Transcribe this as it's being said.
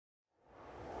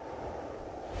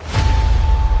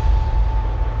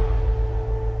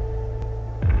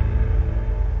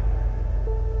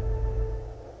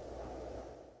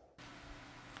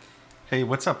Hey,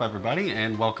 what's up everybody,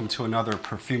 and welcome to another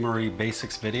Perfumery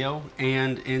Basics video.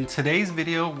 And in today's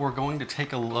video, we're going to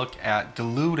take a look at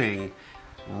diluting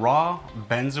raw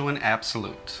benzoin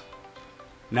absolute.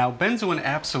 Now, benzoin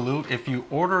absolute, if you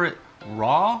order it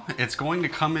raw, it's going to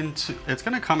come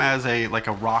as a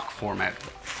rock format.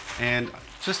 And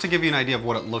just to give you an idea of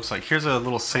what it looks like, here's a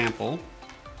little sample.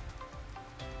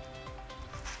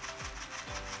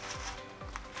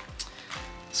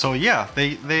 So yeah,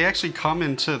 they actually come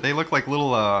into, they look like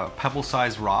little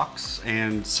pebble-sized rocks,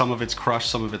 and some of it's crushed,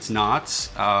 some of it's not.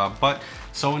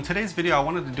 So in today's video, I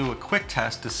wanted to do a quick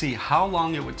test to see how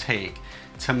long it would take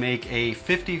to make a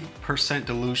 50%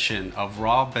 dilution of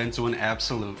raw benzoin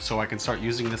absolute so I can start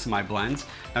using this in my blends.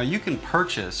 Now you can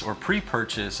purchase or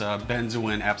pre-purchase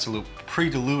benzoin absolute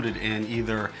pre-diluted in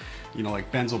either,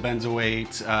 like benzoyl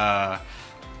benzoate,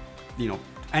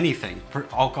 anything,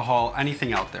 alcohol,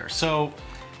 anything out there. So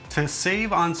to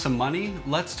save on some money,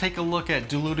 let's take a look at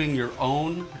diluting your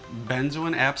own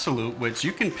benzoin absolute, which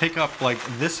you can pick up like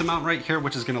this amount right here,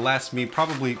 which is gonna last me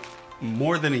probably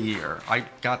more than a year. I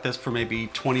got this for maybe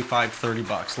 25, 30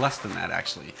 bucks, less than that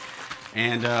actually.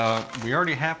 And we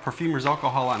already have Perfumer's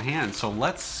alcohol on hand, so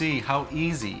let's see how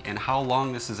easy and how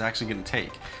long this is actually gonna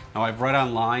take. Now I've read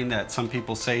online that some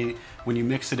people say when you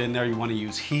mix it in there, you wanna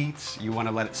use heat, you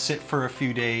wanna let it sit for a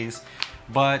few days.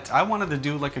 But I wanted to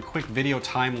do like a quick video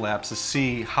time lapse to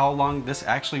see how long this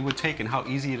actually would take and how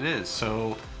easy it is.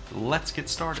 So let's get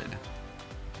started.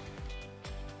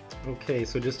 Okay,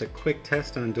 so just a quick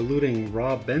test on diluting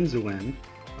raw benzoin.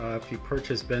 If you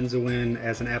purchase benzoin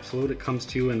as an absolute, it comes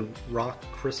to you in rock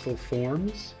crystal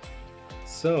forms.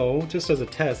 So just as a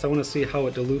test, I want to see how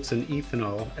it dilutes in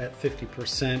ethanol at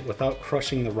 50% without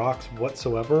crushing the rocks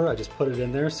whatsoever. I just put it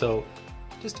in there. So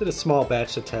just did a small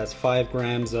batch to test, 5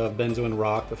 grams of benzoin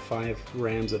rock with 5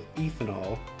 grams of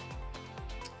ethanol.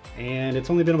 And it's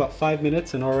only been about 5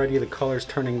 minutes and already the color's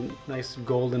turning nice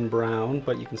golden brown,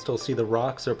 but you can still see the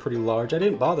rocks are pretty large. I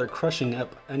didn't bother crushing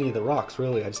up any of the rocks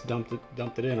really, I just dumped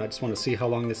it in. I just want to see how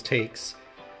long this takes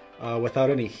without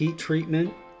any heat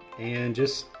treatment and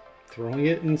just throwing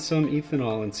it in some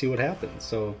ethanol and see what happens.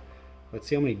 So let's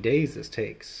see how many days this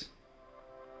takes.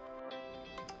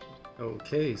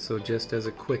 Okay, so just as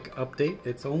a quick update,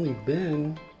 it's only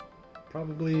been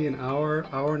probably an hour,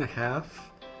 hour and a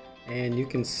half, and you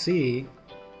can see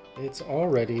it's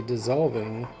already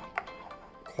dissolving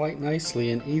quite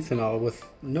nicely in ethanol with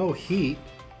no heat,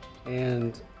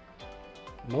 and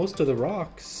most of the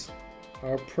rocks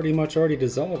are pretty much already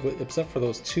dissolved except for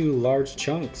those 2 large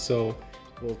chunks. So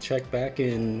we'll check back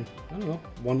in, I don't know,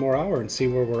 1 more hour and see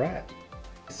where we're at.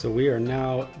 So we are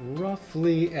now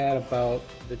roughly at about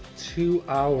the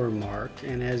 2-hour mark,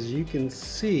 and as you can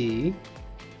see,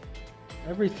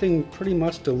 everything pretty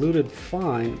much diluted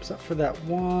fine except for that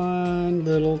one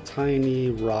little tiny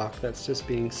rock that's just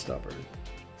being stubborn.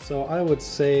 So I would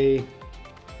say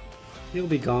it'll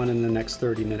be gone in the next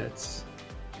 30 minutes.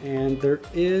 And there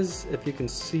is, if you can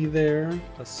see there,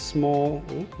 a small,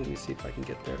 let me see if I can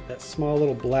get there, that small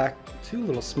little black, 2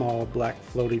 little small black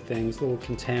floaty things, little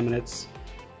contaminants,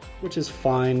 which is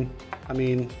fine. I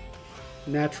mean,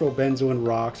 natural benzoin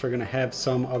rocks are going to have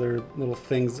some other little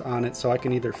things on it, so I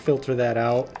can either filter that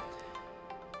out,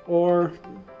 or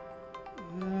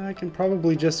I can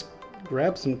probably just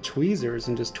grab some tweezers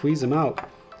and just tweeze them out.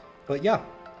 But yeah,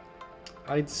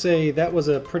 I'd say that was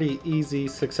a pretty easy,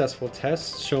 successful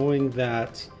test showing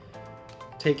that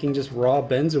taking just raw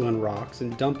benzoin rocks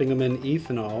and dumping them in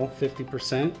ethanol,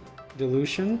 50%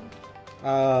 dilution,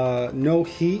 no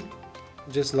heat,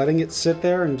 just letting it sit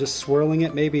there and just swirling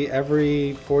it maybe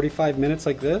every 45 minutes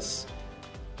like this,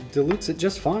 dilutes it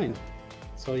just fine.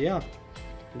 So yeah,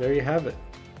 there you have it.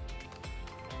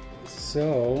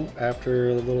 So after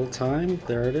a little time,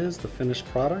 there it is, the finished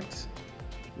product.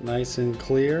 Nice and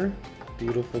clear,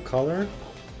 beautiful color.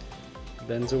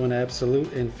 Benzoin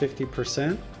absolute in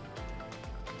 50%.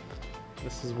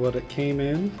 This is what it came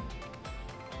in.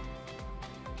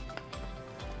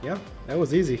 Yeah, that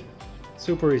was easy,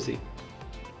 super easy.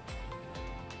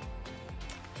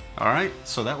 All right,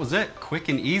 so that was it, quick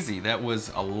and easy. That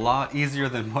was a lot easier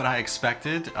than what I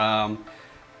expected.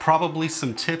 Probably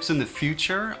some tips in the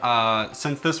future,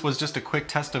 since this was just a quick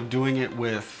test of doing it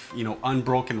with,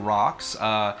 unbroken rocks,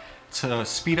 to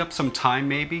speed up some time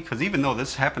maybe, because even though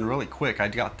this happened really quick, I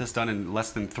got this done in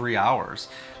less than 3 hours.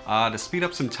 To speed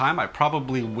up some time, I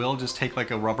probably will just take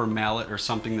like a rubber mallet or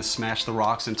something to smash the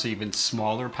rocks into even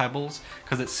smaller pebbles,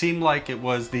 because it seemed like it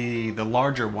was the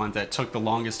larger one that took the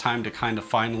longest time to kind of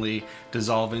finally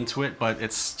dissolve into it, but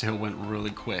it still went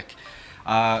really quick.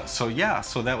 So yeah,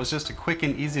 so that was just a quick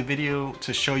and easy video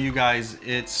to show you guys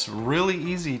it's really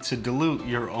easy to dilute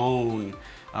your own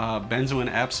benzoin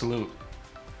absolute.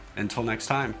 Until next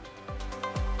time.